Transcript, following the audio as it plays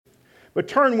But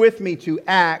turn with me to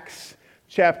Acts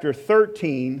chapter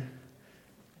 13.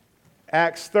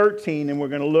 Acts 13, and we're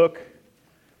going to look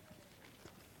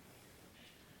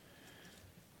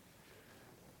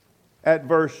at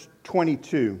verse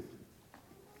 22.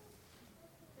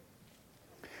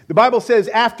 The Bible says,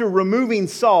 after removing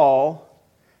Saul,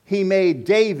 he made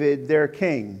David their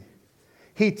king.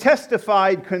 He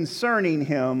testified concerning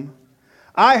him,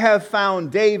 I have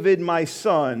found David my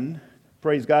son,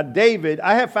 praise God,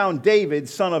 I have found David,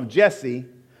 son of Jesse,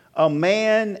 a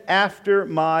man after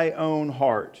my own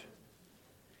heart.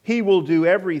 He will do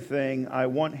everything I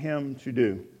want him to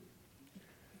do.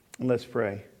 And let's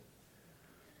pray.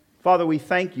 Father, we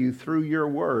thank you through your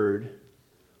word.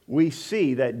 We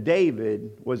see that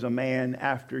David was a man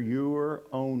after your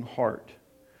own heart.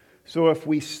 So if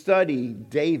we study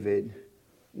David,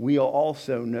 we'll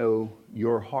also know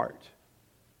your heart.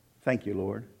 Thank you,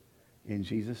 Lord. In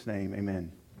Jesus' name,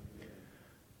 amen.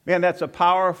 Man, that's a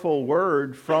powerful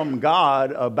word from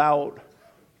God about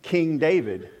King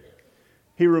David.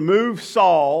 He removed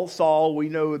Saul. Saul, we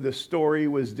know the story,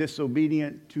 was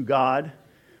disobedient to God.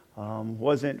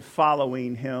 Wasn't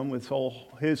following him with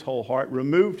his whole heart,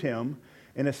 removed him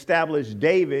and established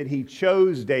David. He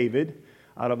chose David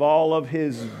out of all of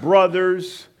his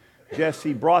brothers.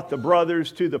 Jesse brought the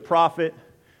brothers to the prophet,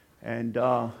 and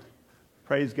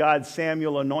praise God,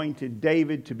 Samuel anointed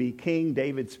David to be king.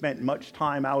 David spent much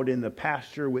time out in the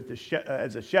pasture with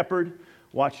as a shepherd,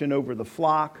 watching over the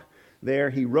flock.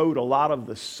 There he wrote a lot of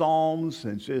the Psalms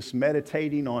and just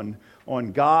meditating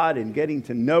on God and getting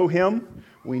to know him.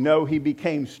 We know he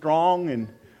became strong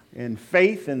in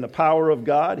faith and the power of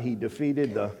God. He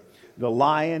defeated the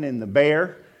lion and the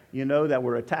bear, that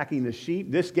were attacking the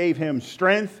sheep. This gave him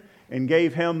strength and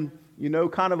gave him,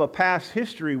 kind of a past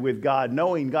history with God,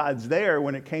 knowing God's there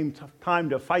when it came time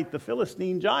to fight the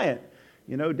Philistine giant.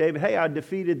 David, hey, I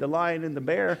defeated the lion and the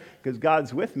bear because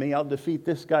God's with me. I'll defeat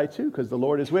this guy too because the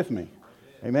Lord is with me.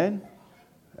 Amen?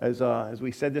 As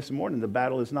we said this morning, the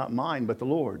battle is not mine but the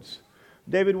Lord's.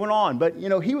 David went on, but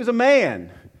he was a man,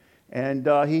 and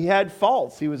he had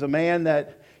faults. He was a man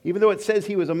that, even though it says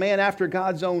he was a man after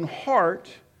God's own heart,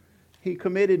 he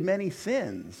committed many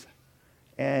sins.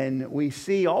 And we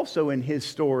see also in his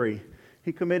story,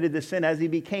 he committed the sin as he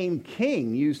became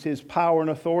king, used his power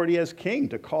and authority as king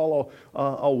to call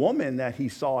a woman that he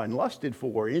saw and lusted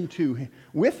for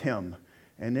with him,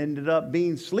 and ended up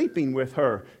sleeping with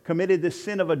her, committed the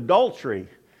sin of adultery,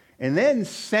 and then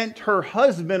sent her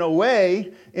husband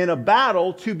away in a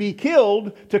battle to be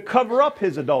killed to cover up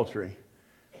his adultery.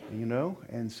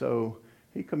 And so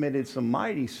he committed some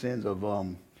mighty sins of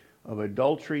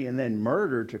adultery and then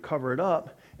murder to cover it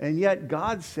up. And yet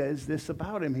God says this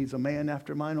about him: he's a man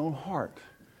after mine own heart.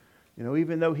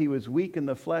 Even though he was weak in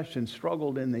the flesh and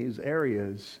struggled in these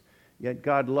areas, yet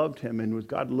God loved him, and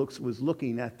God was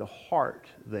looking at the heart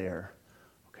there.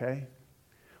 Okay?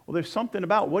 Well, there's something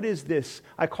about, what is this?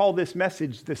 I call this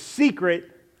message the secret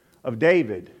of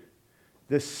David.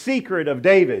 The secret of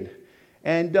David.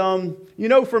 And,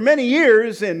 for many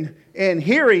years in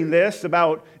hearing this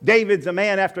about David's a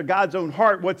man after God's own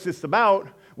heart, what's this about?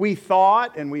 We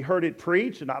thought, and we heard it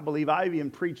preached, and I believe I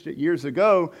even preached it years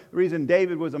ago, the reason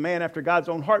David was a man after God's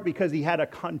own heart, because he had a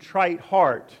contrite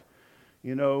heart.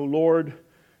 Lord,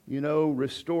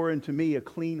 restore unto me a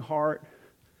clean heart.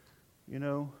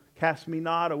 Cast me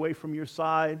not away from your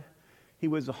side. He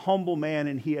was a humble man,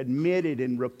 and he admitted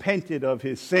and repented of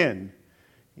his sin.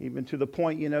 Even to the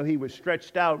point, he was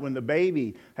stretched out when the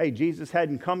baby, Jesus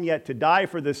hadn't come yet to die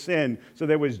for the sin. So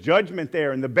there was judgment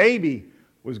there, and the baby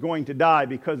was going to die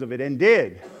because of it, and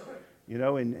did.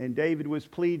 And David was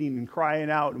pleading and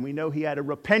crying out, and we know he had a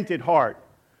repentant heart.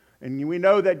 And we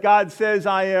know that God says,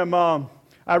 I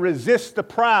resist the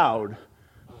proud,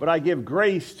 but I give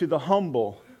grace to the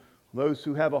humble. Those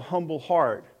who have a humble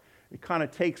heart. It kind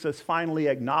of takes us finally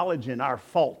acknowledging our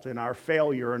fault and our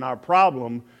failure and our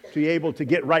problem to be able to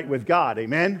get right with God.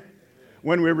 Amen?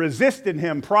 When we're resisting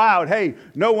him, proud, hey,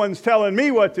 no one's telling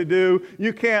me what to do.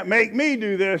 You can't make me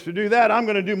do this or do that. I'm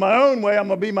going to do my own way. I'm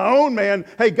going to be my own man.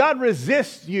 Hey, God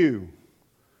resists you.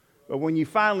 But when you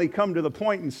finally come to the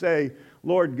point and say,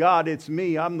 Lord God, it's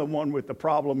me. I'm the one with the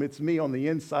problem. It's me on the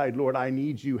inside. Lord, I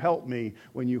need you. Help me.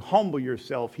 When you humble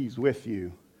yourself, he's with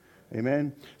you.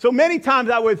 Amen. So many times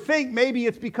I would think maybe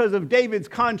it's because of David's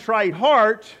contrite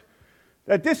heart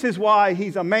that this is why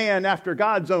he's a man after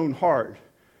God's own heart.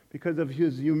 Because of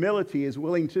his humility, his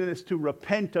willingness to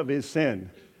repent of his sin.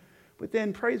 But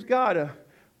then, praise God,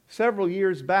 several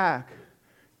years back,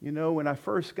 when I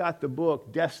first got the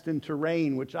book, Destined to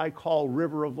Reign, which I call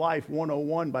River of Life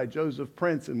 101 by Joseph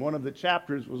Prince, and one of the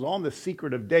chapters was on the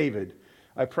secret of David.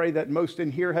 I pray that most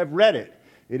in here have read it.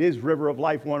 It is River of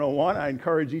Life 101. I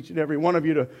encourage each and every one of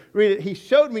you to read it. He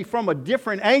showed me from a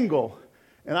different angle,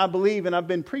 and I believe, and I've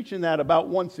been preaching that about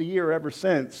once a year ever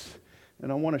since,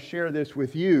 and I want to share this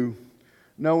with you,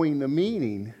 knowing the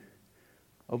meaning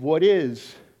of what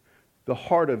is the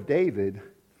heart of David,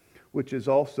 which is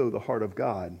also the heart of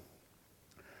God.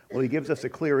 Well, he gives us a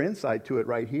clear insight to it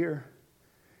right here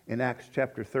in Acts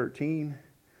chapter 13.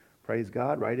 Praise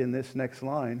God, right in this next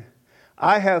line.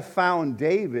 I have found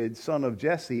David, son of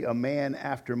Jesse, a man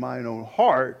after mine own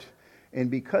heart,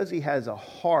 and because he has a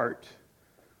heart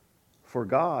for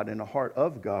God and a heart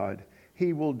of God,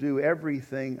 he will do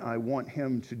everything I want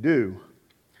him to do.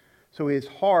 So his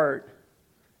heart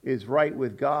is right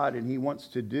with God, and he wants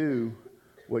to do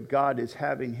what God is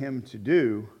having him to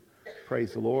do.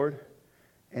 Praise the Lord.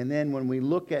 And then when we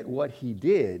look at what he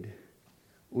did,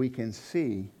 we can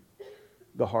see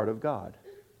the heart of God.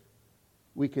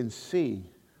 We can see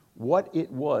what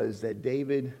it was that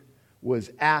David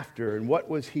was after and what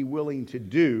was he willing to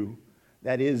do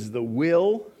that is the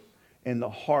will and the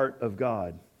heart of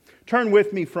God. Turn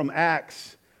with me from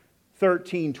Acts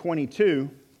 13:22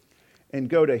 and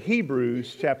go to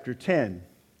Hebrews chapter 10.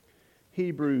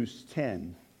 Hebrews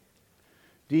 10.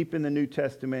 Deep in the New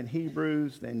Testament,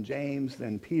 Hebrews, then James,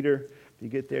 then Peter. If you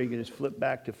get there, you can just flip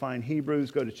back to find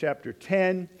Hebrews. Go to chapter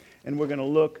 10, and we're going to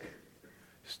look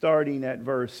starting at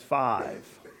verse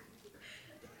 5.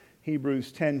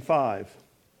 Hebrews 10:5.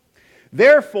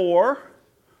 Therefore,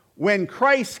 when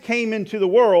Christ came into the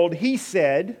world, he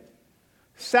said,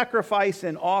 sacrifice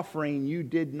and offering you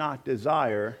did not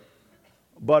desire,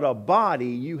 but a body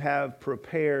you have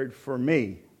prepared for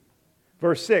me.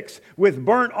 Verse 6, with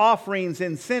burnt offerings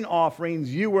and sin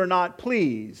offerings you were not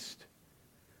pleased.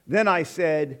 Then I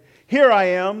said, here I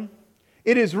am.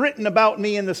 It is written about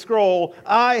me in the scroll,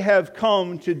 I have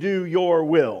come to do your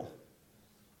will.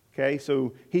 Okay,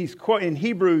 so in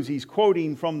Hebrews, he's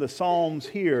quoting from the Psalms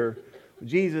here.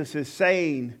 Jesus is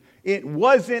saying, it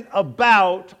wasn't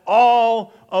about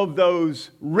all of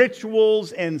those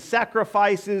rituals and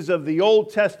sacrifices of the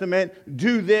Old Testament.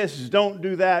 Do this, don't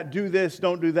do that. Do this,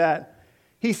 don't do that.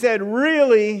 He said,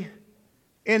 really,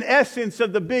 in essence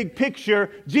of the big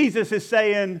picture, Jesus is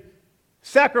saying,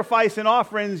 sacrifice and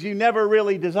offerings you never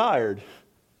really desired,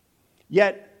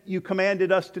 yet you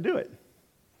commanded us to do it.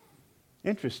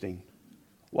 Interesting.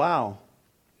 Wow.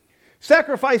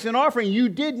 Sacrifice and offering you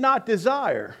did not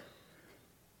desire.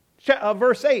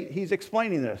 Verse 8, he's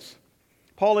explaining this.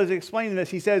 Paul is explaining this.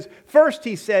 He says, first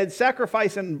he said,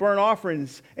 sacrifice and burnt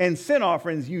offerings and sin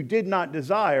offerings you did not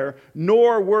desire,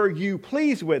 nor were you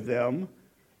pleased with them.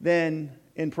 Then,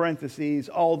 in parentheses,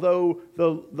 although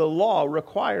the law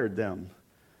required them.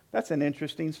 That's an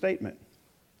interesting statement.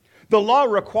 The law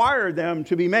required them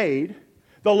to be made.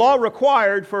 The law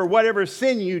required for whatever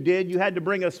sin you did, you had to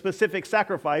bring a specific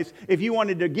sacrifice. If you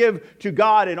wanted to give to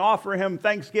God and offer him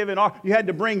thanksgiving, you had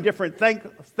to bring different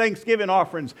thanksgiving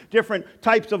offerings, different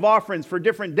types of offerings for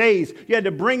different days. You had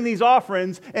to bring these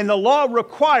offerings, and the law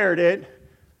required it,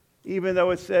 even though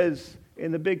it says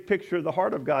in the big picture of the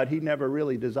heart of God, he never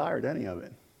really desired any of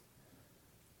it.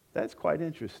 That's quite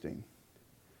interesting.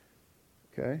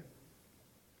 Okay?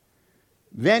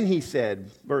 Then he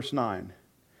said, verse 9,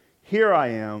 here I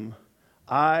am,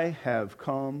 I have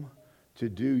come to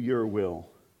do your will.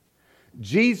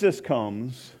 Jesus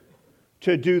comes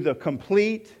to do the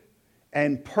complete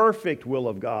and perfect will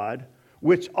of God,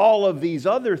 which all of these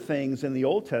other things in the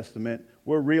Old Testament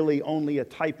were really only a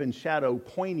type and shadow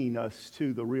pointing us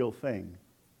to the real thing.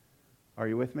 Are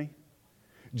you with me?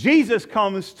 Jesus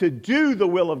comes to do the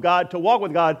will of God, to walk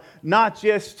with God, not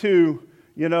just to,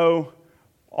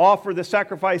 offer the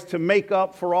sacrifice to make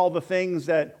up for all the things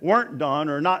that weren't done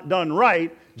or not done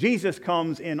right. Jesus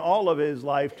comes in all of his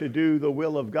life to do the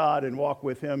will of God and walk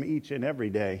with him each and every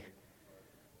day.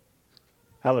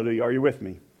 Hallelujah. Are you with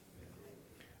me?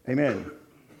 Amen.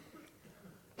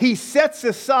 He sets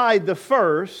aside the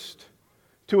first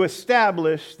to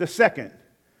establish the second.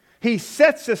 He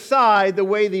sets aside the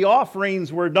way the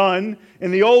offerings were done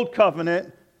in the old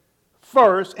covenant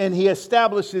first, and he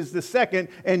establishes the second.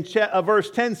 And verse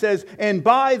 10 says, and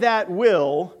by that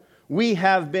will we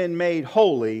have been made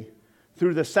holy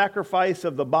through the sacrifice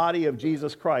of the body of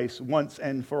Jesus Christ once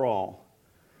and for all.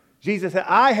 Jesus said,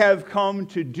 I have come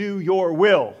to do your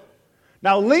will.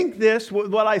 Now link this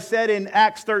with what I said in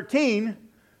Acts 13,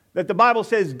 that the Bible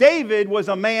says David was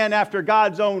a man after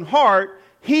God's own heart.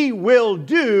 He will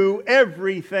do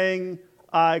everything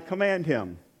I command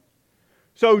him.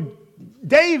 So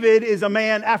David is a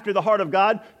man after the heart of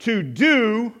God to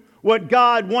do what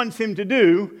God wants him to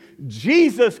do.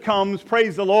 Jesus comes,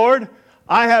 praise the Lord.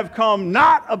 I have come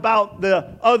not about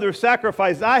the other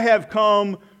sacrifice. I have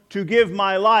come to give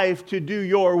my life to do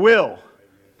your will.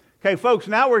 Okay, folks,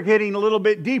 now we're getting a little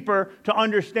bit deeper to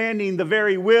understanding the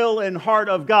very will and heart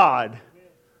of God.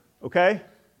 Okay?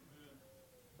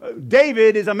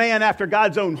 David is a man after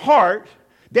God's own heart.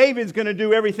 David's going to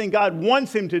do everything God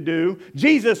wants him to do.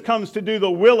 Jesus comes to do the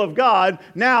will of God.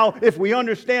 Now, if we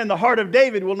understand the heart of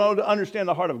David, we'll know to understand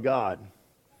the heart of God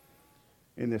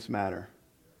in this matter.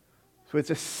 So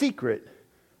it's a secret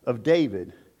of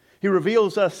David. He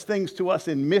reveals us things to us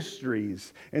in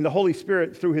mysteries. And the Holy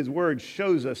Spirit, through His Word,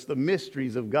 shows us the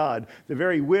mysteries of God, the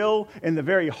very will and the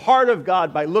very heart of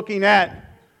God by looking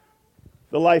at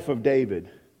the life of David.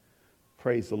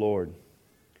 Praise the Lord.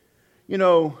 You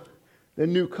know, the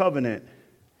new covenant,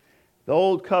 the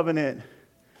old covenant,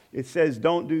 it says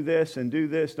don't do this and do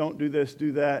this, don't do this,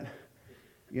 do that,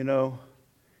 you know,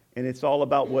 and it's all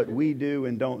about what we do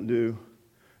and don't do.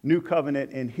 New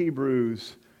covenant in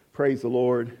Hebrews, praise the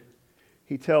Lord,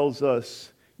 he tells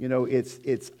us, you know,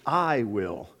 it's I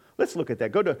will. Let's look at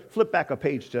that. Flip back a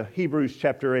page to Hebrews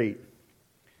chapter 8.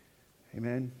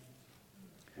 Amen.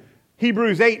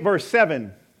 Hebrews 8 verse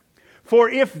 7. For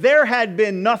if there had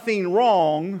been nothing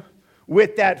wrong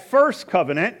with that first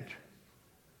covenant,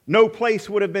 no place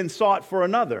would have been sought for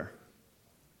another.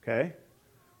 Okay?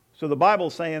 So the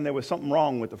Bible's saying there was something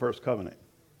wrong with the first covenant.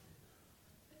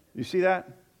 You see that?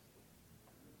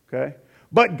 Okay?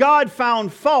 But God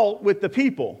found fault with the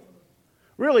people.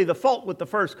 Really, the fault with the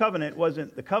first covenant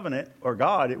wasn't the covenant or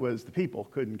God, it was the people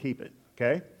couldn't keep it.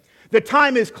 Okay? The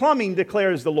time is coming,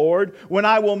 declares the Lord, when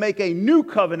I will make a new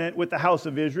covenant with the house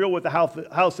of Israel, with the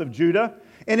house of Judah,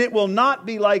 and it will not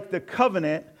be like the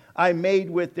covenant I made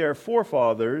with their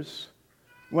forefathers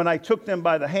when I took them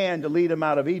by the hand to lead them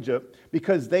out of Egypt,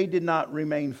 because they did not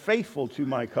remain faithful to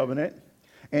my covenant,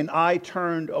 and I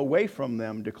turned away from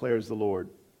them, declares the Lord.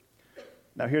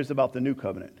 Now here's about the new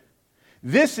covenant.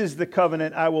 This is the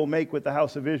covenant I will make with the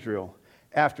house of Israel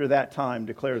after that time,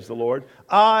 declares the Lord.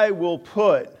 I will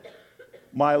put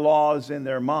my laws in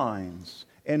their minds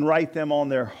and write them on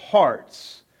their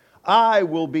hearts. I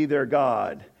will be their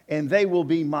God, and they will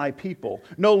be my people.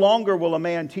 No longer will a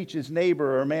man teach his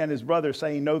neighbor or a man his brother,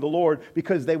 saying, know the Lord,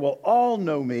 because they will all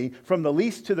know me, from the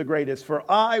least to the greatest, for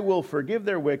I will forgive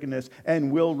their wickedness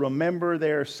and will remember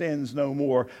their sins no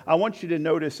more. I want you to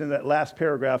notice in that last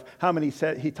paragraph how many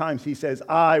times he says,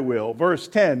 I will. Verse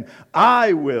 10,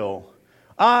 I will,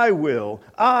 I will,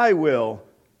 I will.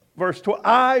 Verse 12,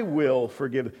 I will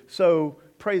forgive. So,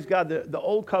 praise God, the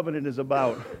old covenant is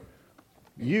about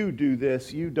you do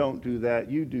this, you don't do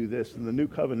that, you do this. And the new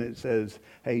covenant says,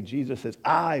 hey, Jesus says,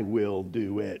 I will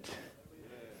do it.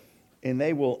 And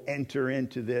they will enter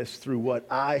into this through what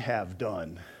I have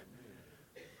done.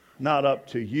 Not up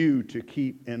to you to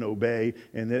keep and obey.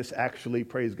 And this actually,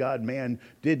 praise God, man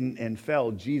didn't and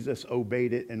fell. Jesus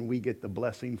obeyed it, and we get the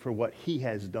blessing for what he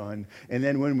has done. And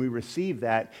then when we receive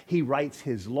that, he writes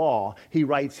his law, he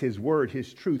writes his word,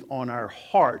 his truth on our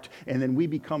heart. And then we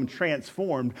become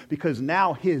transformed because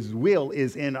now his will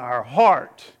is in our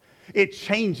heart. It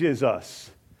changes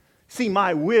us. See,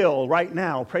 my will right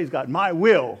now, praise God, my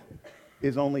will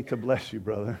is only to bless you,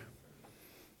 brother.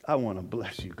 I want to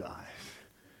bless you guys.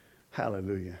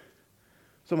 Hallelujah.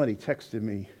 Somebody texted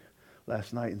me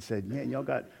last night and said, man, y'all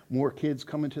got more kids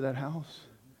coming to that house?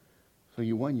 So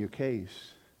you won your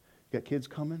case. You got kids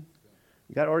coming?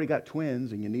 You already got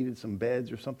twins and you needed some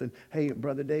beds or something. Hey,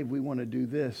 Brother Dave, we want to do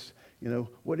this. You know,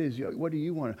 what do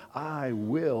you want? I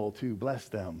will to bless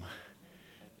them.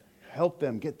 Help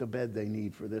them get the bed they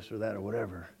need for this or that or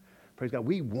whatever. Praise God.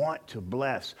 We want to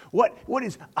bless. What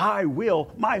is I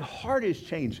will? My heart is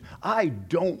changed. I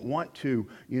don't want to,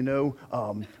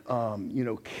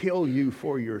 kill you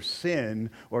for your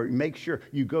sin or make sure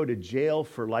you go to jail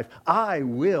for life. I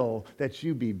will that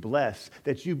you be blessed,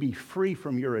 that you be free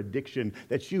from your addiction,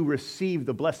 that you receive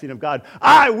the blessing of God.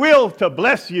 I will to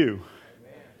bless you.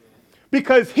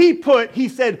 Because he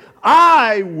said,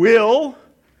 I will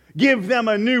give them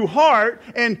a new heart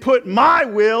and put my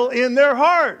will in their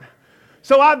heart.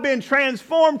 So I've been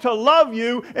transformed to love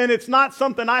you, and it's not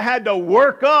something I had to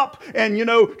work up and,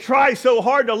 try so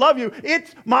hard to love you.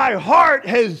 It's my heart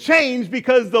has changed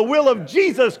because the will of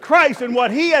Jesus Christ and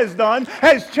what he has done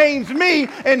has changed me,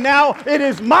 and now it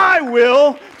is my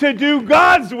will to do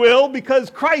God's will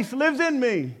because Christ lives in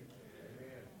me.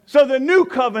 So the new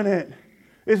covenant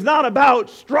is not about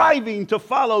striving to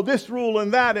follow this rule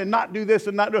and that and not do this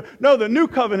and not do. No, the new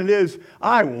covenant is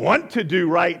I want to do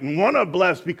right and want to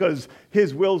bless because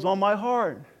his will's on my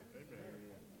heart.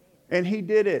 And he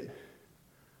did it.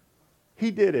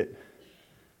 He did it.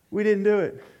 We didn't do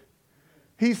it.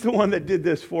 He's the one that did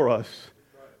this for us.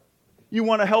 You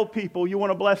want to help people. You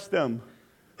want to bless them.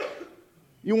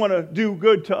 You want to do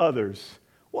good to others.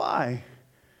 Why?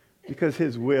 Because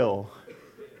His will.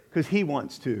 Because He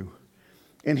wants to.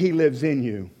 And He lives in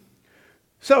you.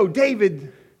 So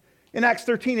David, in Acts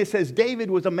 13 it says, David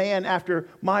was a man after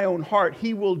my own heart.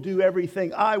 He will do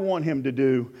everything I want him to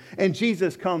do. And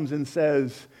Jesus comes and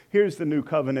says, here's the new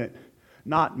covenant.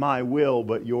 Not my will,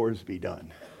 but yours be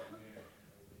done.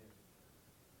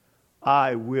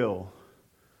 I will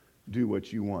do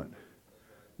what you want.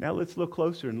 Now let's look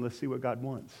closer and let's see what God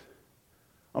wants.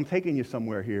 I'm taking you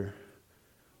somewhere here.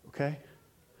 Okay?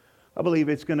 I believe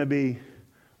it's going to be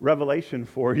revelation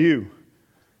for you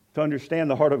to understand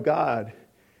the heart of God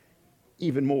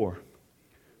even more.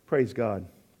 Praise God.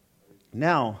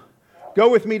 Now, go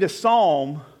with me to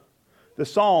the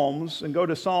Psalms, and go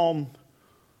to Psalm,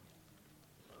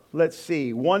 let's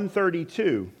see,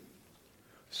 132.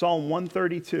 Psalm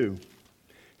 132.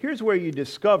 Here's where you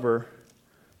discover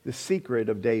the secret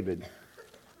of David.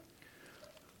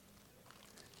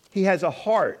 He has a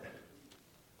heart.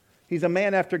 He's a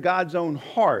man after God's own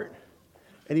heart.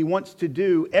 And he wants to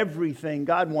do everything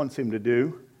God wants him to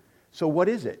do. So what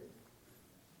is it?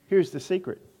 Here's the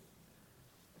secret.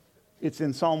 It's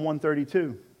in Psalm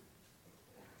 132.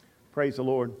 Praise the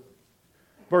Lord.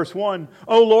 Verse 1,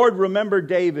 O Lord, remember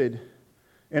David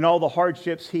and all the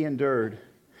hardships he endured.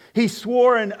 He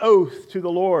swore an oath to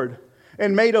the Lord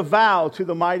and made a vow to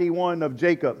the Mighty One of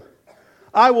Jacob.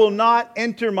 I will not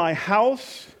enter my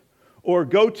house or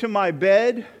go to my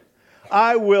bed.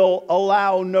 I will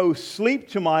allow no sleep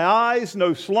to my eyes,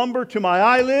 no slumber to my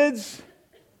eyelids.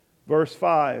 Verse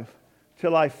 5,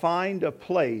 till I find a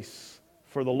place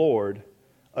for the Lord,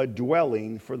 a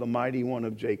dwelling for the Mighty One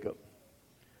of Jacob.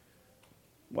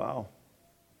 Wow.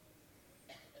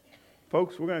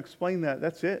 Folks, we're going to explain that.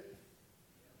 That's it.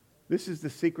 This is the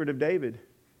secret of David.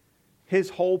 His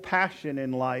whole passion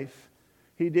in life,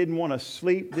 he didn't want to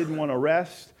sleep, didn't want to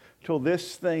rest, till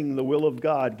this thing, the will of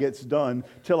God, gets done,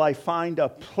 till I find a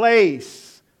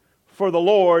place for the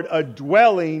Lord, a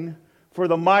dwelling for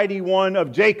the Mighty One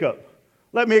of Jacob.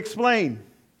 Let me explain.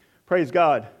 Praise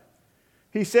God.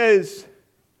 He says,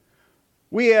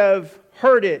 we have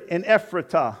heard it in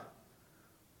Ephratah.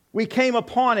 We came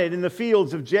upon it in the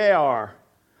fields of Jaar.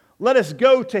 Let us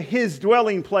go to His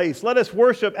dwelling place. Let us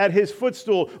worship at His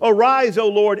footstool. Arise, O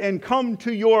Lord, and come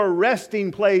to your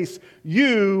resting place,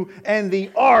 you and the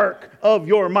ark of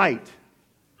your might.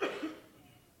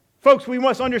 Folks, we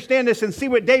must understand this and see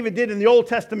what David did in the Old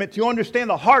Testament to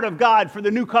understand the heart of God for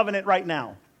the new covenant right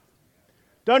now.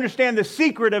 To understand the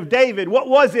secret of David. What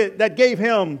was it that gave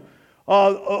him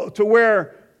to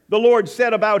where the Lord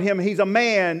said about him, he's a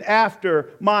man after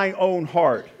my own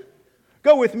heart.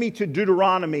 Go with me to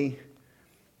Deuteronomy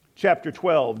chapter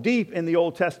 12, deep in the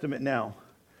Old Testament now.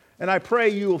 And I pray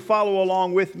you will follow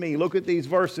along with me. Look at these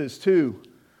verses too.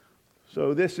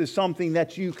 So this is something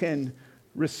that you can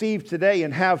receive today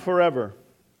and have forever.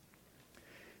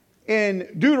 In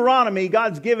Deuteronomy,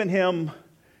 God's given them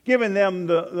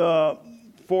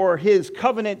for His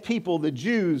covenant people, the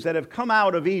Jews that have come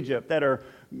out of Egypt, that are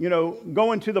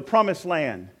going to the promised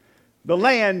land. The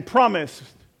land promised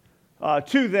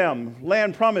to them.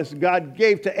 Land promised God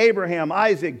gave to Abraham,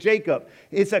 Isaac, Jacob.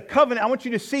 It's a covenant. I want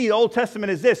you to see the Old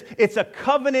Testament is this. It's a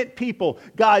covenant people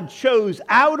God chose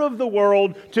out of the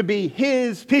world to be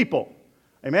His people.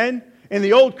 Amen? In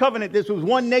the Old Covenant, this was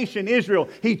one nation, Israel.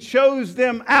 He chose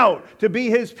them out to be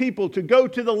His people, to go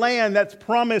to the land that's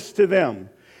promised to them.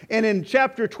 And in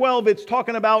chapter 12, it's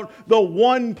talking about the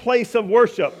one place of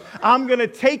worship. I'm going to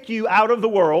take you out of the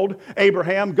world,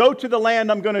 Abraham. Go to the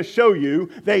land I'm going to show you.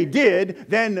 They did.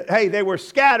 Then, they were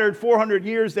scattered 400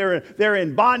 years. They're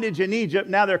in bondage in Egypt.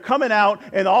 Now they're coming out,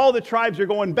 and all the tribes are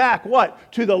going back,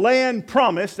 what? To the land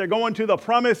promised. They're going to the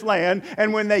promised land.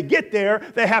 And when they get there,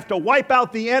 they have to wipe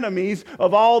out the enemies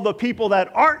of all the people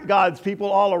that aren't God's people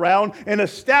all around and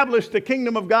establish the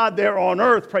kingdom of God there on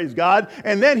earth, praise God.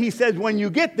 And then he says, when you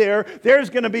get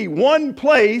there's going to be one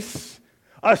place,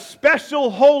 a special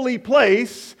holy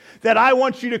place that I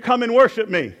want you to come and worship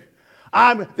me.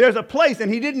 There's a place,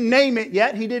 and he didn't name it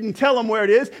yet. He didn't tell them where it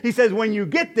is. He says, when you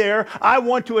get there, I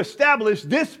want to establish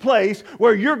this place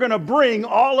where you're going to bring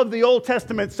all of the Old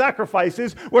Testament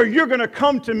sacrifices, where you're going to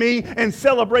come to me and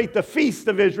celebrate the feast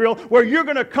of Israel, where you're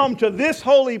going to come to this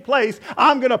holy place.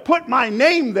 I'm going to put my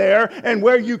name there, and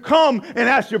where you come and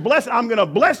ask your blessing, I'm going to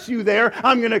bless you there.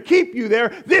 I'm going to keep you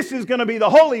there. This is going to be the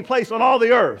holy place on all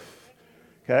the earth.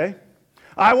 Okay?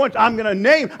 I'm going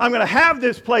to have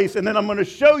this place, and then I'm going to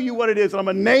show you what it is, and I'm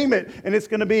going to name it, and it's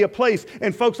going to be a place.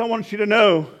 And folks, I want you to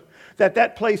know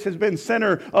that place has been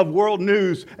center of world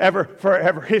news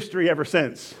forever history ever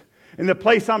since. And the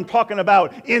place I'm talking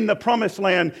about in the promised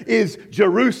land is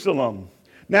Jerusalem.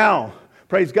 Now,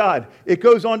 praise God, it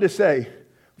goes on to say,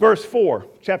 verse 4,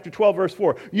 chapter 12, verse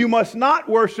 4, you must not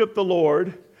worship the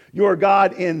Lord your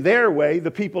God in their way, the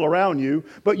people around you,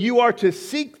 but you are to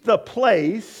seek the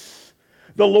place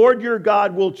the Lord your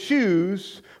God will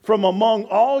choose from among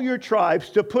all your tribes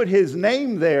to put his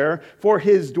name there for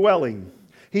his dwelling.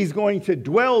 He's going to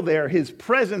dwell there, his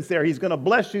presence there. He's going to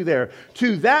bless you there.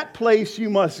 To that place you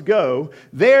must go.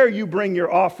 There you bring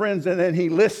your offerings. And then he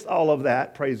lists all of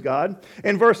that, praise God.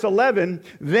 In verse 11,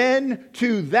 then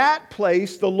to that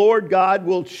place the Lord God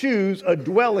will choose a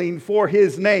dwelling for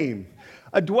his name.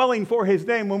 A dwelling for his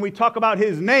name. When we talk about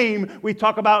his name, we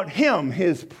talk about him,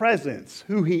 his presence,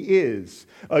 who he is.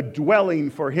 A dwelling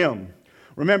for him.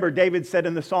 Remember, David said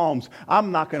in the Psalms,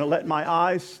 I'm not going to let my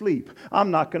eyes sleep.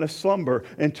 I'm not going to slumber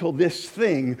until this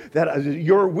thing that is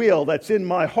your will that's in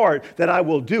my heart, that I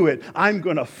will do it. I'm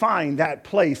going to find that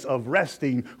place of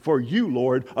resting for you,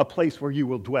 Lord, a place where you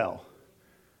will dwell.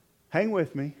 Hang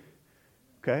with me.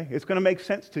 Okay? It's going to make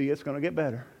sense to you. It's going to get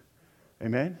better.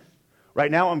 Amen? Right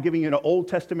now, I'm giving you an Old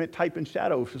Testament type and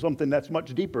shadow for something that's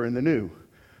much deeper in the New.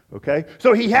 Okay?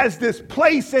 So he has this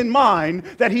place in mind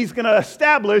that he's going to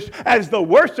establish as the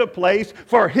worship place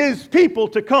for his people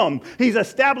to come. He's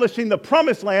establishing the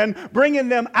promised land, bringing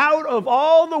them out of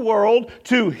all the world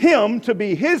to him to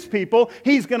be his people.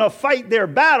 He's going to fight their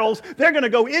battles. They're going to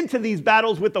go into these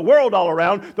battles with the world all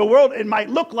around. The world, it might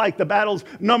look like the battle's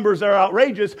numbers are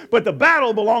outrageous, but the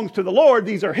battle belongs to the Lord.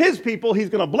 These are his people. He's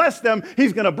going to bless them.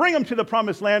 He's going to bring them to the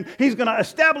promised land. He's going to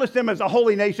establish them as a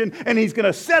holy nation, and he's going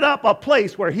to set up a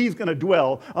place where he's going to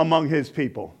dwell among his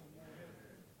people.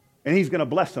 And he's going to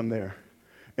bless them there.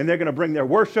 And they're going to bring their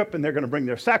worship, and they're going to bring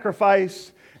their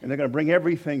sacrifice, and they're going to bring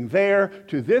everything there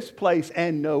to this place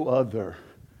and no other.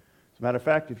 As a matter of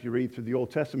fact, if you read through the Old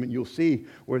Testament, you'll see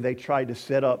where they tried to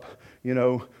set up,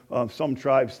 some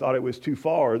tribes thought it was too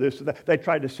far. They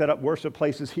tried to set up worship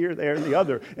places here, there, and the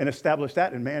other, and establish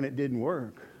that, and man, it didn't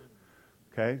work.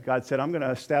 Okay? God said, I'm going to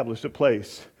establish a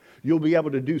place. You'll be able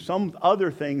to do some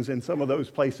other things in some of those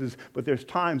places, but there's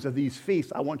times of these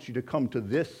feasts, I want you to come to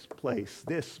this place,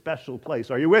 this special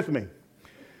place. Are you with me?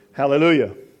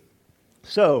 Hallelujah.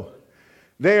 So,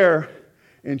 there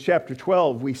in chapter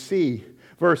 12, we see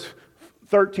verse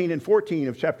 13 and 14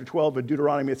 of chapter 12 of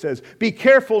Deuteronomy. It says, be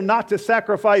careful not to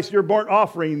sacrifice your burnt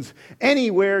offerings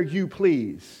anywhere you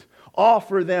please.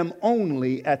 Offer them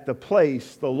only at the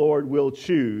place the Lord will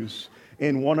choose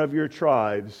in one of your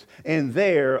tribes, and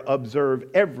there observe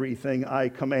everything I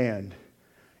command.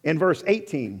 In verse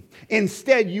 18,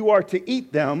 instead you are to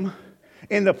eat them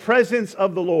in the presence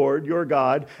of the Lord your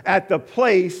God at the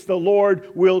place the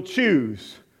Lord will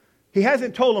choose. He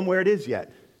hasn't told them where it is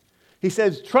yet. He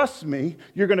says, trust me,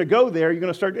 you're going to go there, you're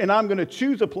going to start, and I'm going to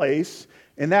choose a place,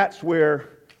 and that's where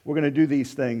we're going to do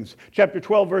these things. Chapter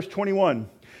 12, verse 21.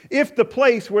 If the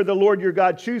place where the Lord your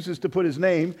God chooses to put his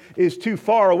name is too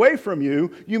far away from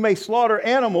you, you may slaughter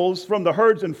animals from the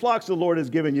herds and flocks the Lord has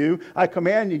given you. I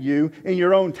commanded you in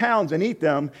your own towns and eat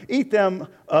them. Eat them,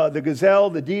 the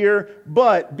gazelle, the deer,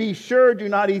 but be sure do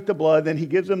not eat the blood. Then he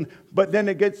gives them, but then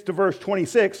it gets to verse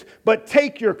 26. But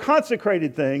take your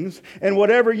consecrated things and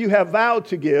whatever you have vowed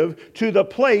to give to the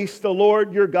place the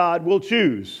Lord your God will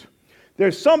choose.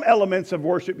 There's some elements of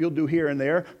worship you'll do here and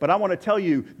there, but I want to tell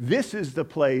you, this is the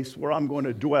place where I'm going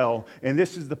to dwell, and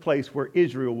this is the place where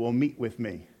Israel will meet with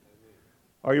me.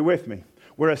 Are you with me?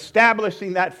 We're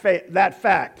establishing that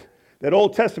fact, that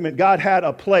Old Testament, God had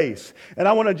a place. And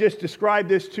I want to just describe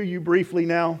this to you briefly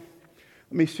now.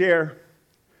 Let me share.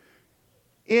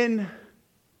 In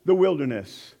the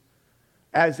wilderness,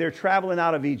 as they're traveling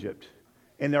out of Egypt,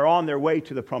 and they're on their way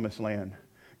to the promised land,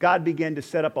 God began to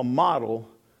set up a model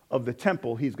of the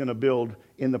temple he's going to build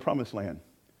in the promised land.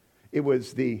 It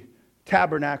was the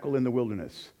tabernacle in the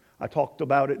wilderness. I talked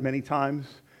about it many times.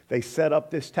 They set up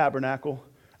this tabernacle.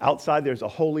 Outside there's a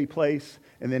holy place,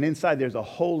 and then inside there's a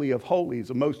holy of holies,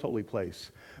 a most holy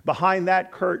place. Behind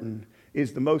that curtain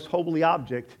is the most holy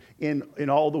object in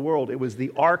all the world. It was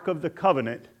the Ark of the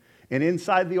Covenant, and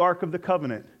inside the Ark of the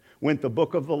Covenant went the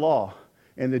book of the law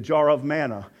and the jar of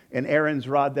manna and Aaron's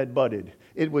rod that budded.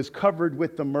 It was covered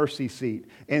with the mercy seat.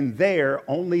 And there,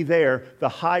 only there, the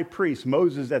high priest,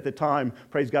 Moses at the time,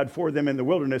 praise God for them in the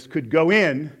wilderness, could go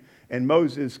in and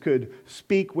Moses could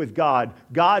speak with God.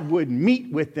 God would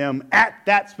meet with them at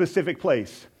that specific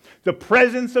place. The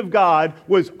presence of God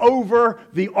was over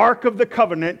the Ark of the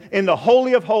Covenant in the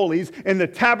Holy of Holies, in the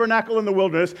tabernacle in the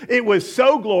wilderness. It was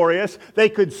so glorious. They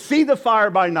could see the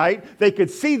fire by night. They could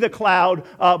see the cloud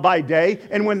by day.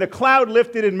 And when the cloud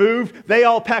lifted and moved, they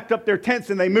all packed up their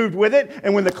tents and they moved with it.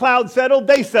 And when the cloud settled,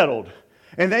 they settled.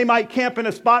 And they might camp in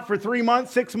a spot for 3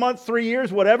 months, 6 months, 3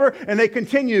 years, whatever, and they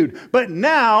continued. But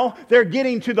now they're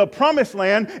getting to the promised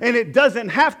land, and it doesn't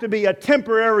have to be a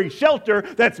temporary shelter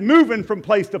that's moving from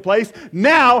place to place.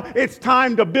 Now it's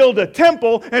time to build a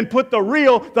temple and put the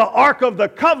Ark of the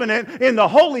Covenant in the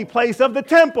holy place of the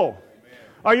temple. Amen.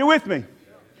 Are you with me?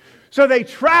 So they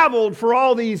traveled for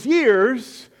all these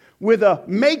years with a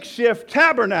makeshift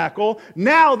tabernacle.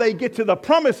 Now they get to the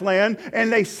promised land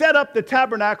and they set up the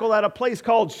tabernacle at a place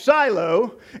called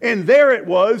Shiloh, and there it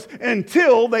was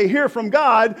until they hear from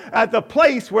God at the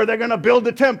place where they're going to build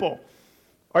the temple.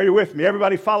 Are you with me?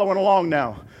 Everybody following along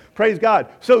now? Praise God.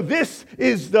 So this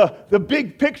is the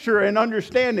big picture and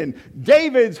understanding.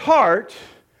 David's heart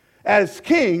as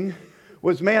king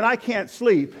was, man, I can't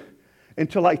sleep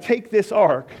until I take this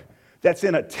ark that's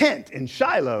in a tent in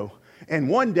Shiloh and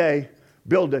one day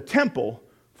build a temple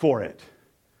for it.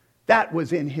 That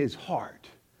was in his heart.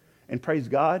 And praise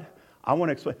God, I want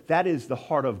to explain. That is the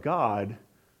heart of God.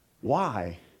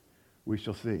 Why? We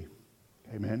shall see.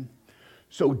 Amen.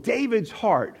 So David's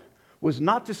heart was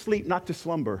not to sleep, not to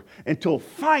slumber, until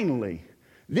finally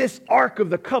this Ark of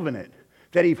the Covenant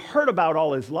that he'd heard about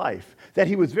all his life, that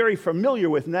he was very familiar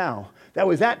with now, that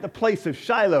was at the place of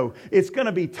Shiloh. It's going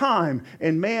to be time.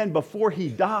 And man, before he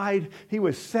died, he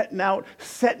was setting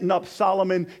up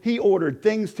Solomon. He ordered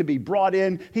things to be brought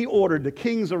in. He ordered the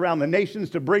kings around the nations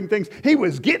to bring things. He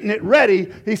was getting it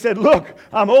ready. He said, look,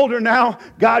 I'm older now.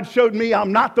 God showed me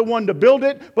I'm not the one to build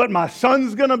it, but my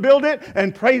son's going to build it.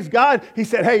 And praise God, he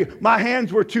said, hey, my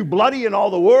hands were too bloody in all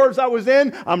the wars I was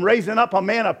in. I'm raising up a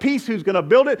man of peace who's going to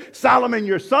build it. Solomon,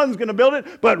 your son's going to build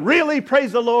it. But really,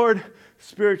 praise the Lord,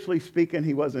 spiritually speaking,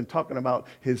 he wasn't talking about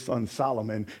his son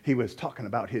Solomon. He was talking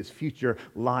about his future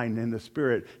line in the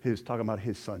spirit. He was talking about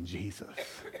his son Jesus.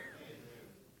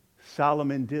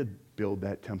 Solomon did build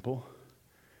that temple.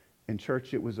 In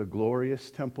church, it was a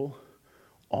glorious temple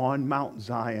on Mount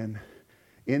Zion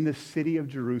in the city of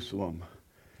Jerusalem.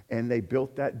 And they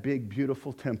built that big,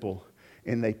 beautiful temple.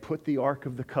 And they put the Ark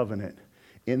of the Covenant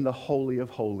in the Holy of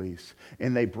Holies.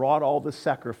 And they brought all the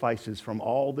sacrifices from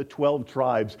all the 12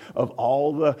 tribes of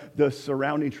all the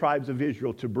surrounding tribes of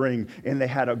Israel to bring. And they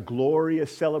had a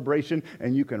glorious celebration.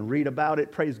 And you can read about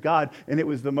it, praise God. And it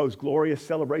was the most glorious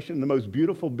celebration, the most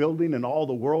beautiful building in all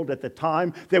the world at the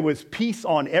time. There was peace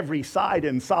on every side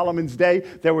in Solomon's day.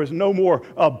 There was no more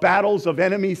battles of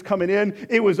enemies coming in.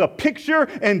 It was a picture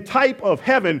and type of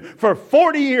heaven. For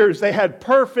 40 years, they had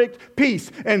perfect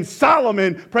peace. And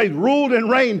Solomon, praise, ruled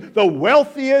and reigned, the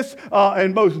wealthiest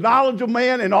and most knowledgeable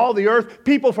man in all the earth.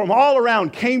 People from all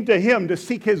around came to him to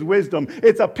seek his wisdom.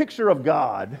 It's a picture of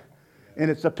God, and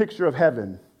it's a picture of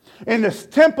heaven. And this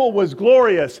temple was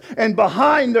glorious. And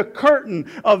behind the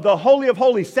curtain of the Holy of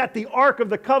Holies sat the Ark of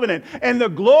the Covenant. And the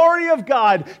glory of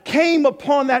God came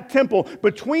upon that temple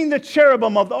between the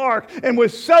cherubim of the Ark and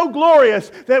was so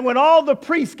glorious that when all the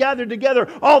priests gathered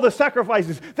together, all the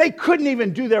sacrifices, they couldn't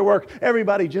even do their work.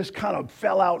 Everybody just kind of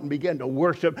fell out and began to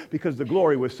worship because the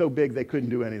glory was so big they couldn't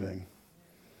do anything.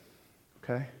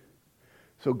 Okay?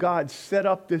 So God set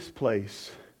up this place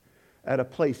at a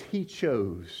place he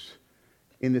chose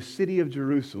in the city of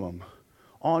Jerusalem,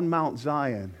 on Mount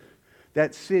Zion.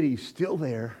 That city's still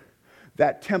there.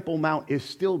 That Temple Mount is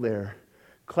still there.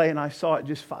 Clay and I saw it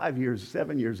just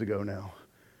 7 years ago now.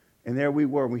 And there we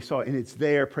were, and we saw it, and it's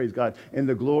there, praise God, and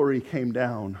the glory came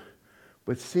down.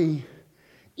 But see,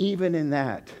 even in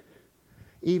that,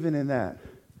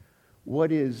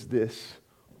 what is this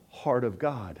heart of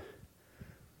God?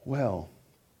 Well,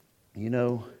 you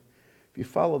know, if you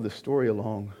follow the story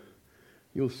along,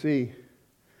 you'll see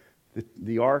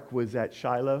the ark was at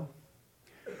Shiloh.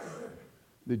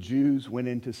 The Jews went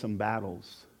into some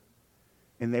battles,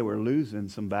 and they were losing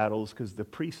some battles because the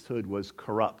priesthood was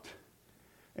corrupt,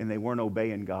 and they weren't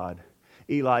obeying God.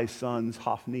 Eli's sons,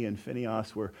 Hophni and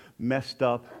Phinehas, were messed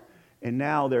up, and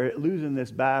now they're losing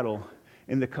this battle,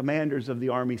 and the commanders of the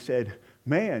army said,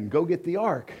 man, go get the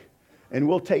ark, and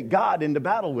we'll take God into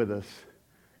battle with us.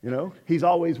 You know, he's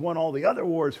always won all the other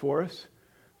wars for us,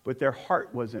 but their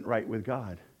heart wasn't right with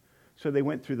God. So they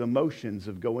went through the motions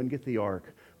of go and get the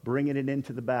ark, bringing it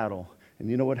into the battle.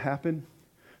 And you know what happened?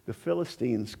 The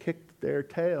Philistines kicked their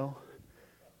tail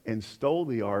and stole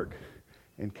the ark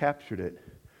and captured it.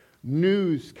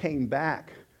 News came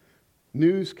back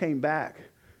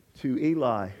to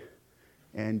Eli.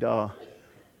 And the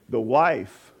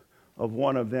wife of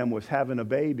one of them was having a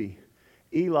baby.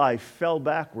 Eli fell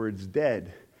backwards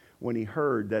dead when he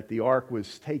heard that the ark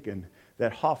was taken,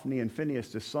 that Hophni and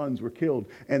Phinehas, the sons, were killed,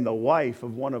 and the wife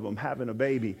of one of them having a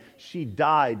baby. She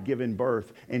died giving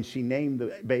birth, and she named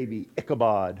the baby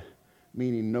Ichabod,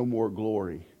 meaning no more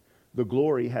glory. The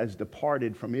glory has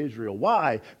departed from Israel.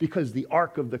 Why? Because the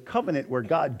Ark of the Covenant, where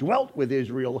God dwelt with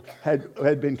Israel,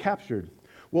 had been captured.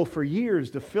 Well, for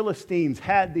years, the Philistines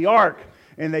had the Ark,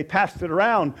 and they passed it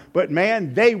around. But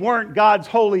man, they weren't God's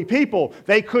holy people.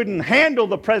 They couldn't handle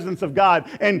the presence of God,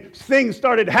 and things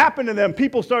started happening to them.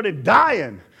 People started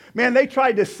dying. Man, they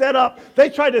tried to set up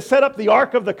the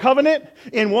Ark of the Covenant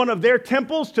in one of their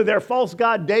temples to their false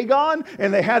god Dagon,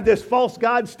 and they had this false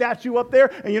god statue up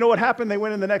there, and you know what happened? They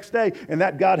went in the next day, and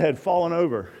that god had fallen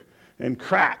over and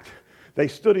cracked. They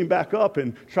stood him back up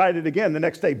and tried it again. The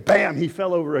next day, bam, he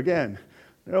fell over again.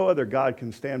 No other god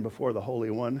can stand before the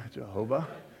Holy One, Jehovah.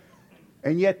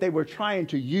 And yet they were trying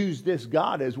to use this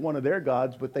god as one of their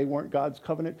gods, but they weren't God's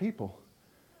covenant people.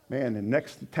 Man, the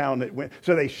next town it went,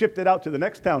 so they shipped it out to the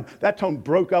next town. That town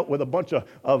broke out with a bunch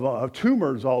of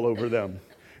tumors all over them.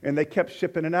 And they kept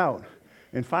shipping it out.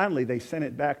 And finally, they sent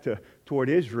it back toward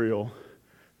Israel.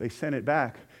 They sent it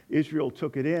back. Israel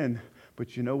took it in.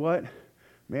 But you know what?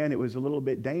 Man, it was a little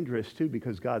bit dangerous too,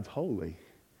 because God's holy.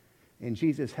 And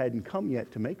Jesus hadn't come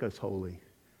yet to make us holy.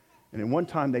 And then one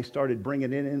time they started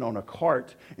bringing it in on a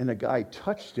cart, and the guy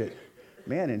touched it.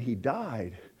 Man, and he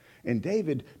died. And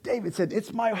David said,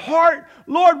 "It's my heart.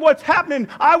 Lord, what's happening?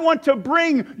 I want to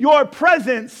bring your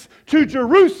presence to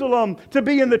Jerusalem to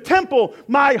be in the temple.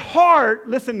 My heart,"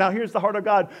 listen now, here's the heart of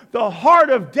God. The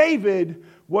heart of David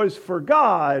was for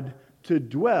God to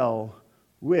dwell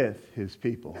with his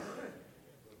people.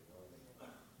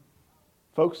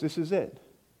 Folks, this is it.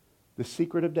 The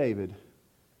secret of David.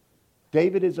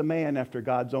 David is a man after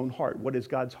God's own heart. What is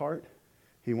God's heart?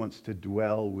 He wants to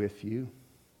dwell with you.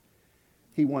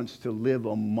 He wants to live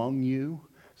among you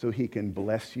so he can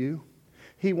bless you.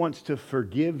 He wants to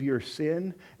forgive your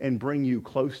sin and bring you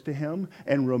close to him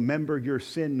and remember your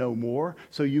sin no more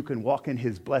so you can walk in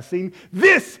his blessing.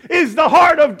 This is the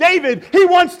heart of David. He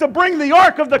wants to bring the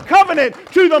Ark of the Covenant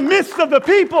to the midst of the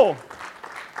people.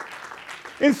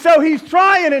 And so he's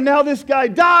trying, and now this guy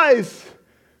dies.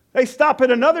 They stop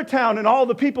at another town, and all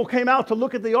the people came out to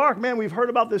look at the Ark. Man, we've heard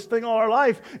about this thing all our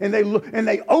life. And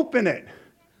they open it.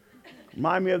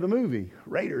 Remind me of the movie,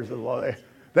 Raiders of the Law.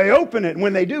 They open it, and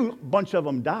when they do, a bunch of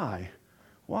them die.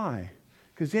 Why?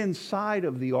 Because inside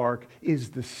of the ark is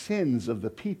the sins of the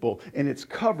people, and it's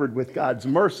covered with God's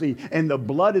mercy, and the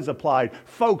blood is applied.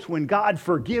 Folks, when God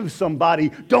forgives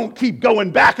somebody, don't keep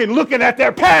going back and looking at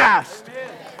their past.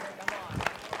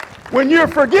 When you're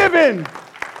forgiven,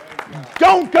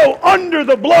 don't go under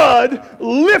the blood,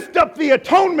 lift up the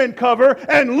atonement cover,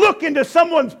 and look into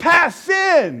someone's past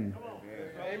sin.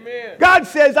 Amen. God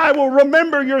says, "I will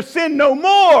remember your sin no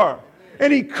more."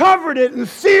 And he covered it and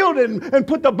sealed it and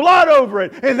put the blood over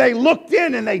it. And they looked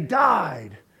in and they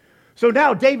died. So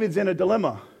now David's in a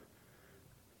dilemma.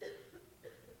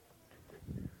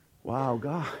 Wow,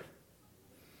 God.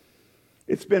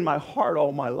 It's been my heart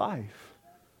all my life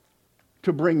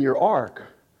to bring your ark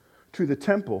to the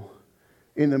temple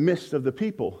in the midst of the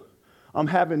people. I'm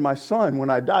having my son, when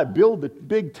I die, build the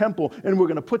big temple, and we're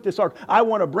going to put this ark. I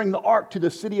want to bring the ark to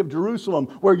the city of Jerusalem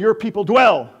where your people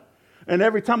dwell. And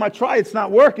every time I try, it's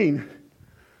not working.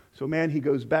 So, man, he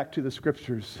goes back to the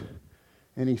scriptures,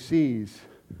 and he sees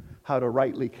how to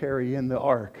rightly carry in the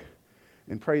ark.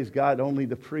 And praise God, only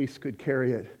the priests could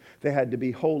carry it. They had to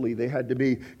be holy. They had to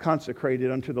be consecrated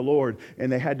unto the Lord.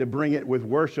 And they had to bring it with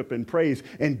worship and praise.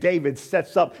 And David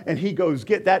sets up and he goes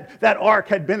get that. That ark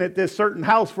had been at this certain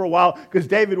house for a while because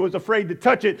David was afraid to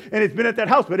touch it. And it's been at that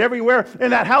house. But everywhere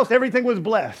in that house, everything was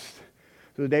blessed.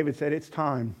 So David said, "It's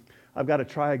time. I've got to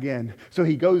try again." So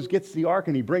he goes, gets the ark,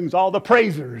 and he brings all the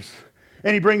praisers.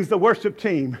 And he brings the worship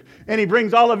team. And he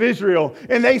brings all of Israel.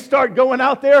 And they start going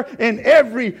out there. And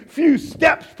every few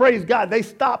steps, praise God, they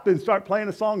stop and start playing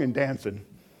a song and dancing.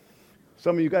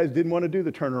 Some of you guys didn't want to do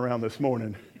the turnaround this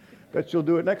morning. Bet you'll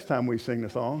do it next time we sing the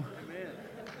song. Amen.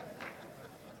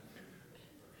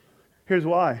 Here's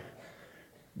why.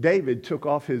 David took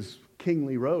off his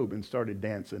kingly robe and started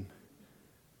dancing.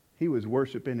 He was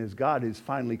worshiping his God who's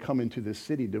finally come into this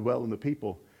city to dwell in the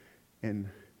people. And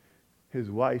his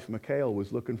wife, Michal,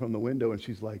 was looking from the window, and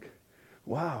she's like,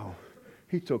 "Wow,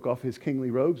 he took off his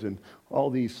kingly robes, and all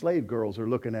these slave girls are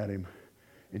looking at him."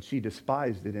 And she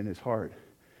despised it in his heart.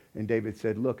 And David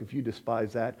said, "Look, if you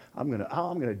despise that, I'm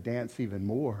gonna dance even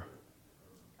more."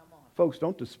 Folks,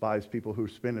 don't despise people who are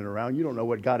spinning around. You don't know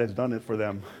what God has done it for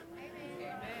them.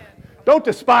 Amen. Don't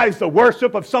despise the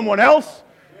worship of someone else.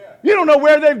 You don't know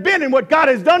where they've been and what God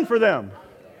has done for them.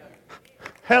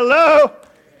 Hello?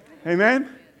 Amen?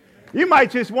 You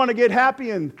might just want to get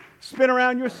happy and spin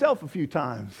around yourself a few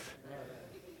times.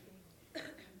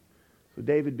 So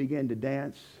David began to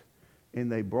dance,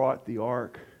 and they brought the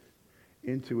ark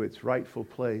into its rightful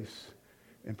place.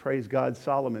 And praise God,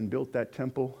 Solomon built that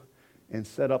temple and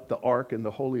set up the ark in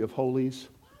the Holy of Holies.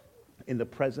 And the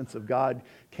presence of God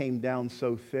came down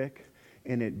so thick,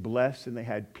 and it blessed, and they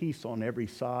had peace on every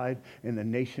side, and the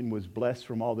nation was blessed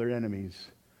from all their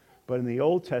enemies. But in the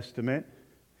Old Testament,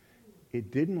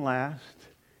 it didn't last,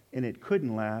 and it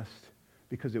couldn't last,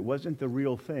 because it wasn't the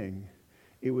real thing.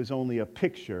 It was only a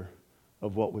picture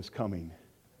of what was coming.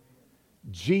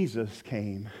 Jesus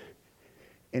came,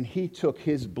 and he took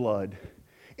his blood,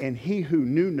 and he who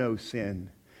knew no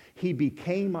sin, he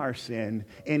became our sin,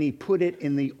 and he put it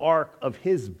in the ark of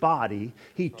his body.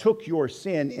 He took your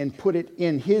sin and put it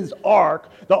in his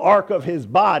ark, the ark of his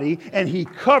body, and he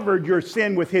covered your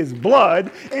sin with his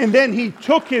blood. And then he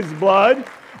took his blood.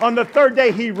 On the third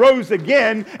day, he rose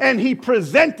again, and he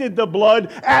presented the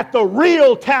blood at the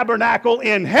real tabernacle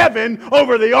in heaven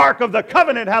over the Ark of the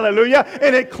Covenant, hallelujah,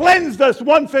 and it cleansed us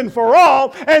once and for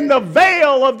all, and the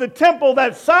veil of the temple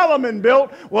that Solomon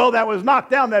built, well, that was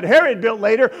knocked down, that Herod built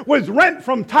later, was rent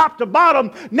from top to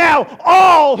bottom. Now,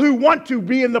 all who want to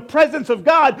be in the presence of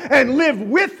God and live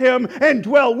with him and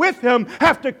dwell with him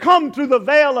have to come through the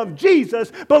veil of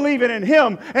Jesus, believing in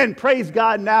him, and praise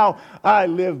God, now I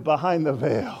live behind the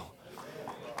veil.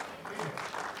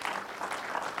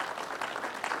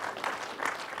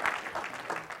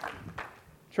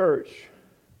 Church,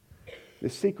 the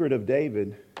secret of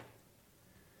David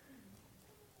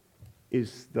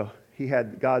is he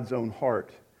had God's own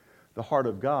heart. The heart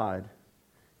of God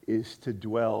is to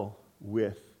dwell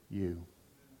with you.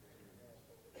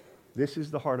 This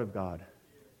is the heart of God.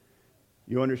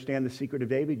 You understand the secret of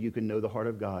David, you can know the heart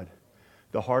of God.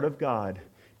 The heart of God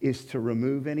is to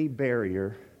remove any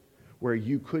barrier where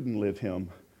you couldn't live him.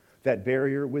 That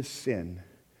barrier was sin.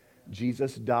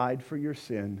 Jesus died for your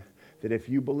sin, that if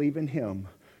you believe in him,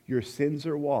 your sins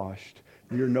are washed.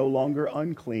 You're no longer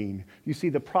unclean. You see,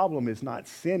 the problem is not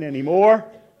sin anymore.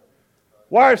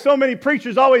 Why are so many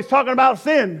preachers always talking about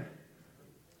sin?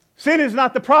 Sin is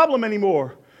not the problem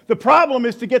anymore. The problem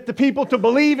is to get the people to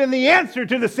believe in the answer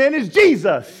to the sin is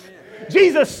Jesus.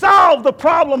 Jesus solved the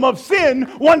problem of sin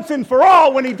once and for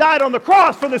all when he died on the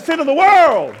cross for the sin of the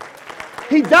world.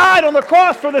 He died on the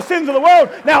cross for the sins of the world.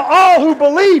 Now all who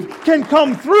believe can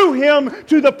come through him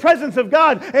to the presence of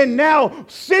God. And now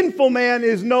sinful man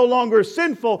is no longer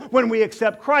sinful when we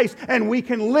accept Christ. And we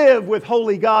can live with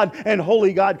holy God, and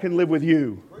holy God can live with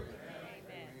you.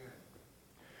 Amen.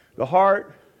 The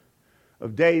heart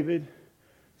of David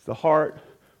is the heart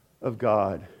of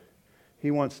God.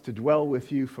 He wants to dwell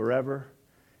with you forever.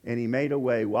 And he made a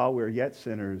way while we're yet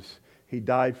sinners. He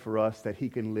died for us that he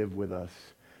can live with us.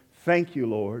 Thank you,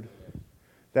 Lord,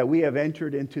 that we have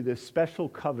entered into this special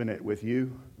covenant with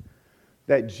you,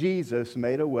 that Jesus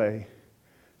made a way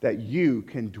that you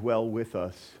can dwell with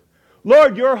us.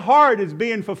 Lord, your heart is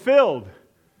being fulfilled.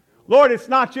 Lord, it's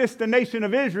not just the nation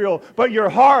of Israel, but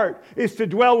your heart is to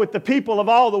dwell with the people of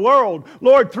all the world.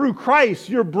 Lord, through Christ,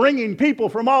 you're bringing people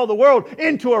from all the world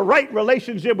into a right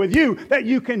relationship with you, that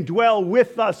you can dwell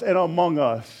with us and among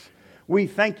us. We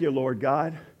thank you, Lord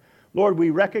God. Lord, we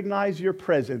recognize your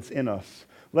presence in us.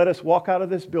 Let us walk out of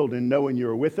this building knowing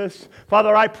you're with us.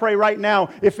 Father, I pray right now,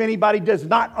 if anybody does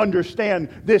not understand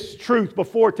this truth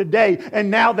before today, and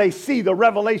now they see the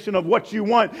revelation of what you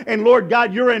want, and Lord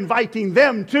God, you're inviting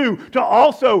them to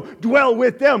also dwell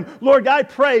with them. Lord, I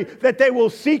pray that they will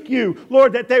seek you.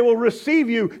 Lord, that they will receive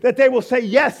you, that they will say,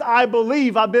 yes, I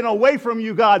believe. I've been away from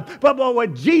you, God. But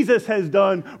what Jesus has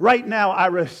done, right now I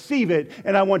receive it,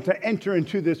 and I want to enter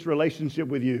into this relationship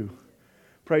with you.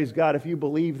 Praise God, if you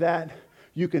believe that,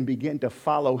 you can begin to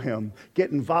follow him.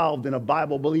 Get involved in a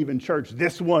Bible-believing church,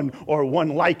 this one or one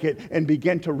like it, and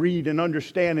begin to read and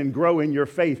understand and grow in your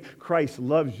faith. Christ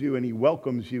loves you and he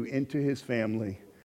welcomes you into his family.